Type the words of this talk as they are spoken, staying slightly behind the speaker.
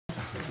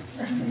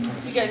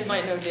You guys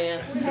might know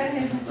Dan.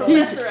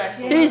 Professor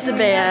Axelrod. He's the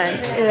man,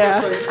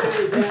 yeah.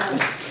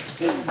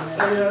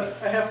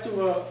 I have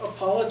to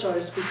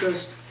apologize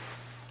because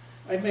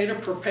I made a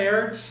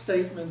prepared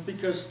statement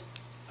because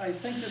I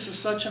think this is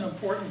such an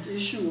important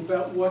issue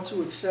about what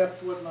to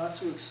accept, what not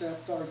to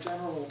accept, our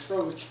general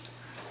approach.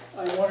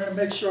 I wanted to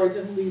make sure I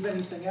didn't leave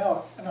anything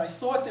out. And I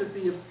thought there'd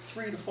be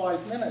 3 to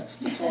 5 minutes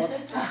to talk.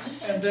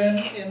 And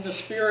then, in the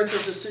spirit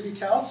of the city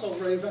council,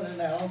 Raven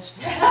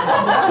announced. And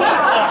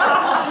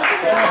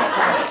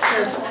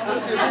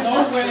there's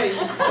no way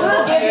that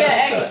We'll give you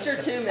an extra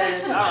 2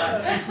 minutes. All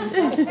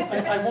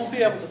right. I won't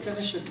be able to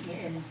finish it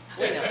in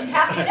In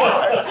half an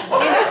hour.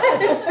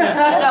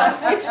 No,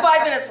 it's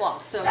 5 minutes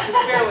long, so just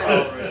bear with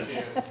us.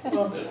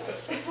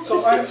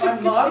 So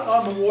I'm not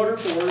on the water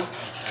board.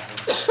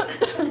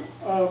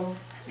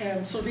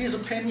 And so these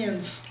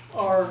opinions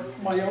are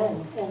my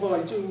own, although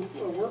I do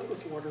work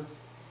with water.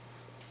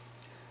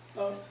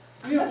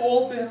 We have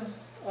all been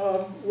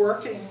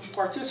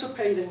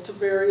participating to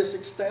various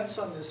extents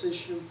on this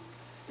issue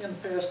in the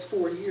past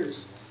 4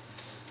 years.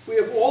 We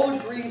have all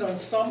agreed on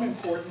some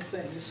important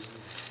things,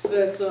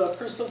 that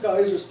Crystal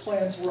Geyser's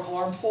plans were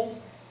harmful,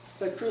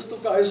 that Crystal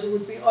Geyser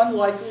would be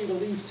unlikely to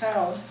leave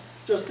town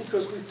just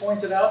because we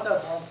pointed out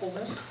that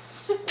harmfulness,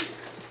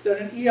 that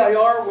an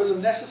EIR was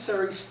a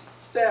necessary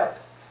step,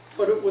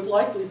 but it would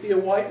likely be a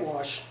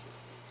whitewash.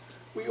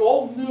 We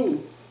all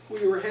knew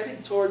we were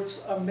heading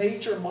towards a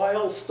major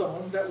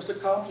milestone that was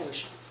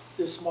accomplished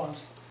this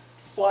month,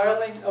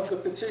 filing of the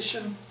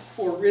petition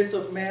for writ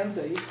of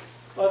mandate,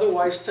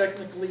 otherwise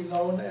technically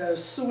known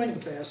as suing the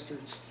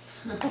bastards.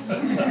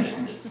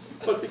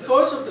 But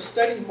because of the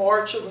steady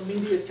march of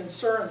immediate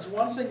concerns,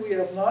 one thing we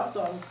have not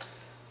done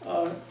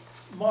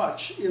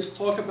much is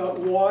talk about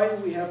why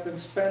we have been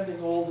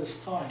spending all this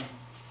time.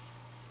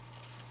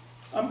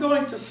 I'm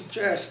going to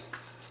suggest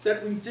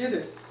that we did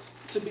it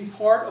to be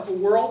part of a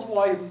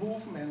worldwide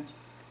movement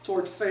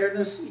toward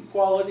fairness,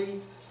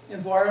 equality,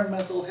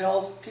 environmental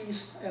health,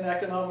 peace, and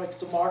economic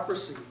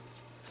democracy.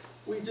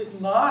 We did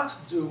not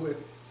do it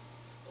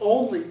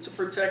only to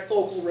protect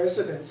local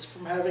residents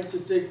from having to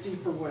dig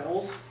deeper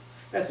wells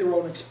at their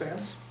own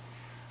expense,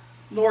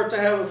 nor to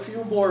have a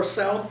few more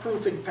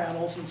soundproofing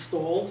panels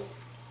installed,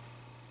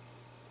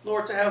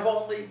 nor to have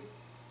only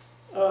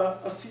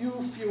a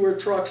few fewer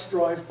trucks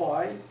drive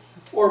by,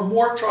 or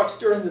more trucks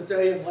during the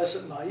day and less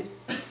at night.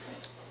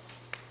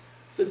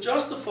 The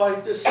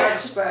justified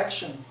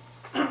dissatisfaction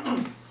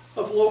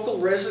of local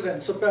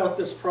residents about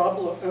this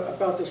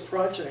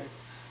project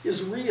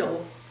is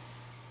real,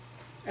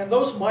 and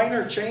those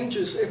minor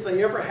changes, if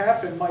they ever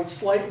happen, might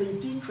slightly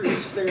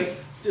decrease their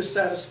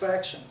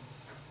dissatisfaction.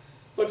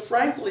 But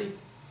frankly,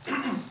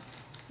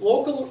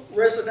 local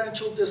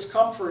residential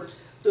discomfort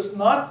does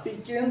not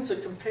begin to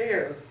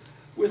compare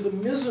with the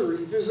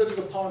misery visited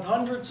upon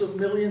hundreds of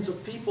millions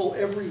of people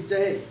every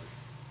day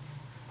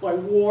by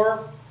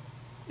war,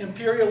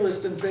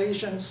 imperialist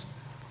invasions,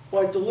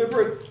 by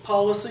deliberate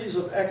policies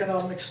of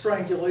economic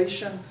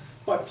strangulation,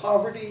 by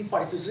poverty,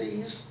 by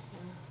disease,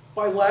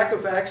 by lack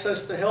of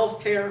access to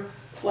health care,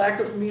 lack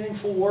of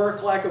meaningful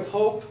work, lack of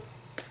hope,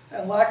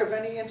 and lack of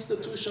any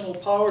institutional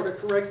power to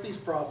correct these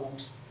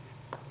problems.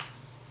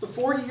 The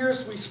 4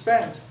 years we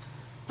spent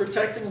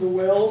protecting the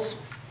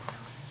wells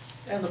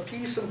and the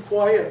peace and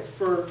quiet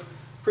for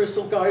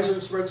Crystal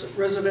Geyser's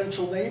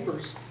residential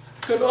neighbors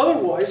could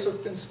otherwise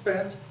have been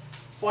spent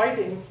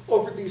fighting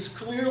over these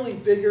clearly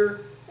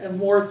bigger and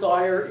more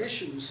dire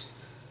issues.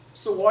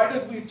 So why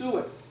did we do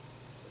it?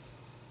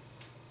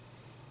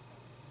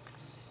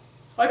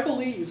 I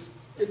believe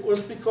it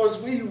was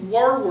because we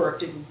were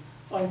working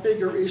on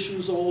bigger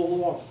issues all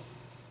along.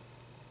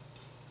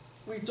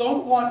 We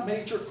don't want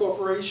major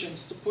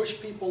corporations to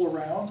push people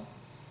around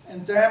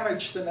and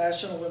damage the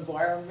national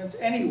environment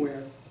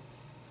anywhere.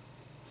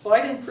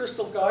 Fighting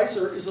Crystal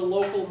Geyser is a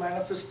local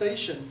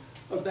manifestation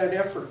of that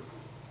effort.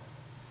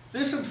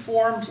 This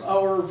informs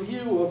our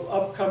view of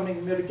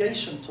upcoming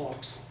mitigation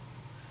talks.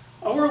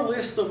 Our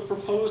list of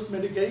proposed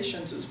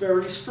mitigations is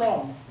very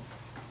strong.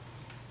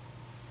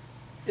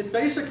 It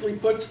basically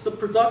puts the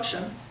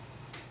production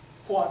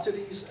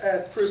quantities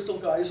at Crystal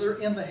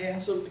Geyser in the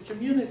hands of the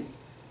community,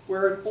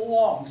 where it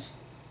belongs.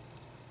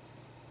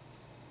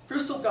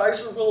 Crystal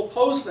Geyser will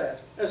oppose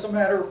that as a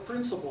matter of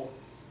principle.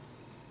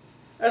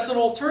 As an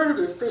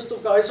alternative, Crystal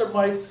Geyser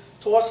might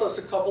toss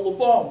us a couple of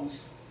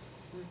bones.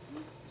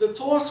 The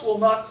toss will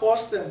not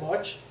cost them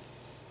much,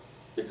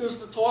 because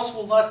the toss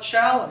will not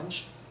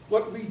challenge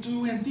what we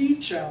do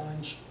indeed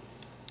challenge,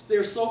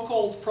 their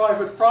so-called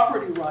private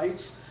property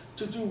rights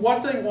to do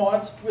what they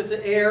want with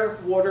the air,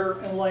 water,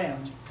 and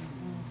land.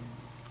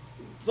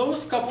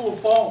 Those couple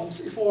of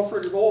bones, if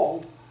offered at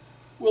all,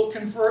 will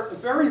convert a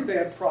very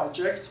bad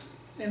project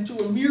into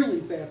a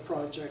merely bad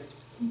project.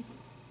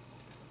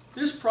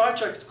 This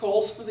project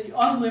calls for the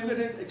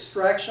unlimited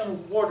extraction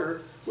of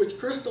water, which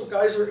Crystal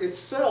Geyser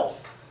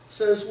itself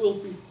says will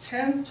be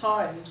 10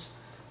 times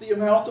the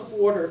amount of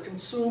water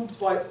consumed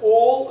by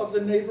all of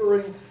the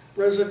neighboring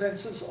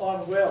residences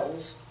on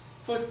wells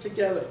put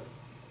together.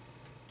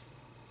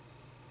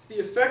 The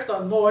effect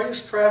on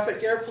noise,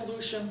 traffic, air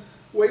pollution,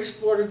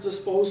 wastewater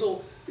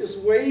disposal is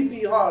way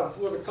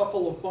beyond what a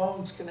couple of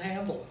bones can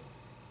handle.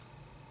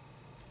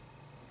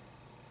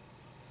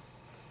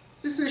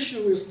 This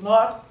issue is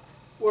not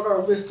what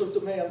our list of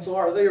demands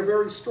are. They are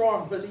very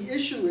strong, but the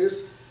issue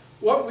is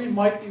what we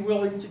might be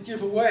willing to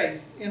give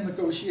away in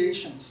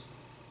negotiations.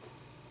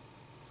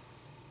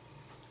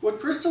 What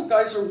Crystal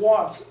Geyser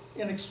wants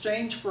in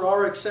exchange for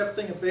our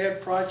accepting a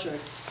bad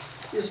project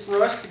is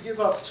for us to give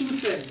up two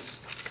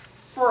things.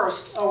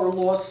 First, our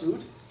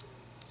lawsuit,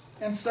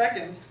 and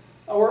second,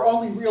 our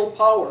only real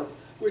power,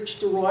 which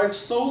derives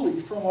solely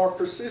from our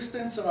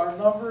persistence and our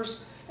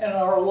numbers and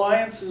our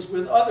alliances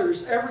with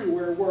others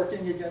everywhere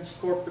working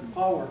against corporate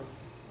power.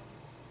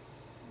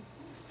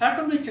 How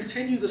can we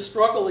continue the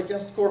struggle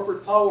against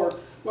corporate power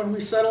when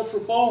we settle for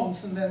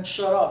bones and then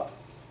shut up?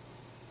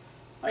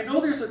 I know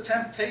there's a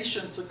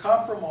temptation to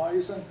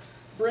compromise and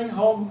bring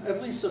home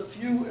at least a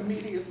few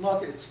immediate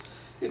nuggets.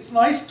 It's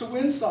nice to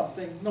win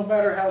something, no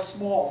matter how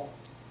small.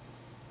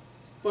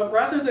 But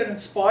rather than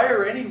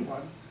inspire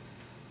anyone,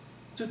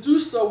 to do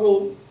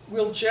so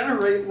will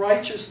generate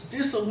righteous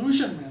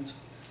disillusionment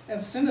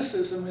and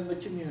cynicism in the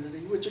community,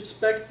 which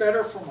expect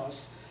better from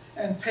us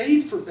and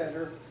paid for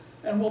better,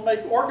 and will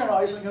make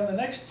organizing on the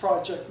next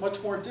project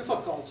much more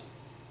difficult.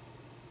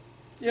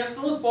 Yes,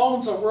 those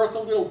bones are worth a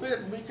little bit,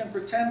 and we can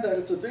pretend that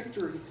it's a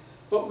victory,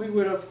 but we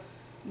would have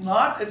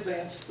not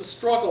advanced the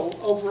struggle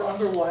over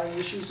underlying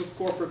issues of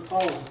corporate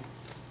power.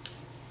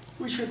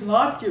 We should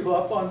not give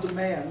up on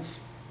demands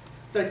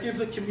that give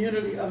the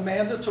community a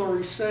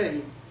mandatory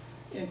say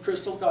in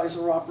Crystal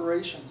Geyser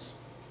operations.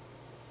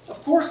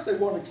 Of course they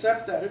won't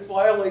accept that. It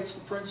violates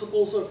the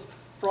principles of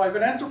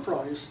private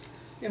enterprise,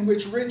 in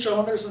which rich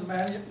owners and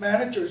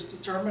managers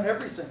determine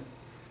everything.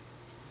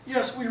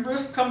 Yes, we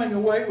risk coming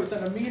away with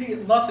an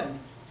immediate nothing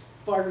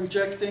by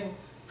rejecting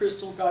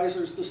Crystal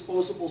Geyser's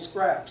disposable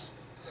scraps.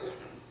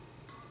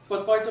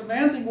 But by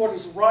demanding what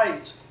is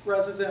right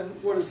rather than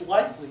what is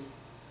likely,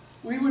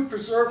 we would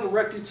preserve a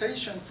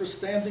reputation for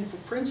standing for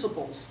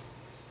principles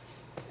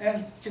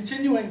and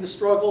continuing the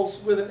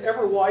struggles with an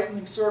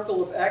ever-widening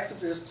circle of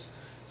activists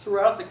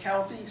throughout the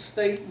county,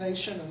 state,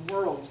 nation, and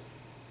world.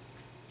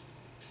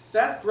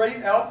 That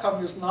great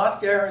outcome is not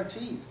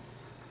guaranteed,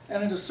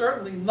 and it is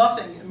certainly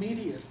nothing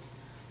immediate,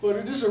 but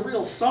it is a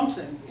real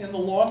something in the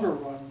longer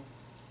run.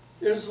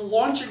 It is a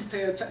launching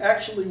pad to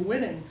actually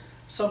winning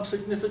some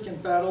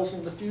significant battles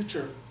in the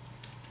future.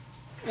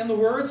 In the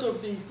words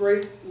of the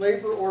great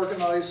labor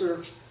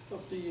organizer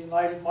of the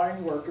United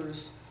Mine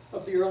Workers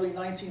of the early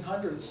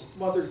 1900s,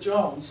 Mother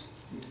Jones,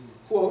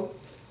 quote,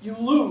 "You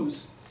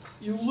lose,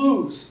 you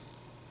lose,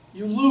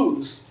 you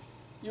lose,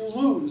 you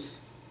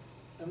lose,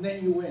 and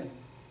then you win."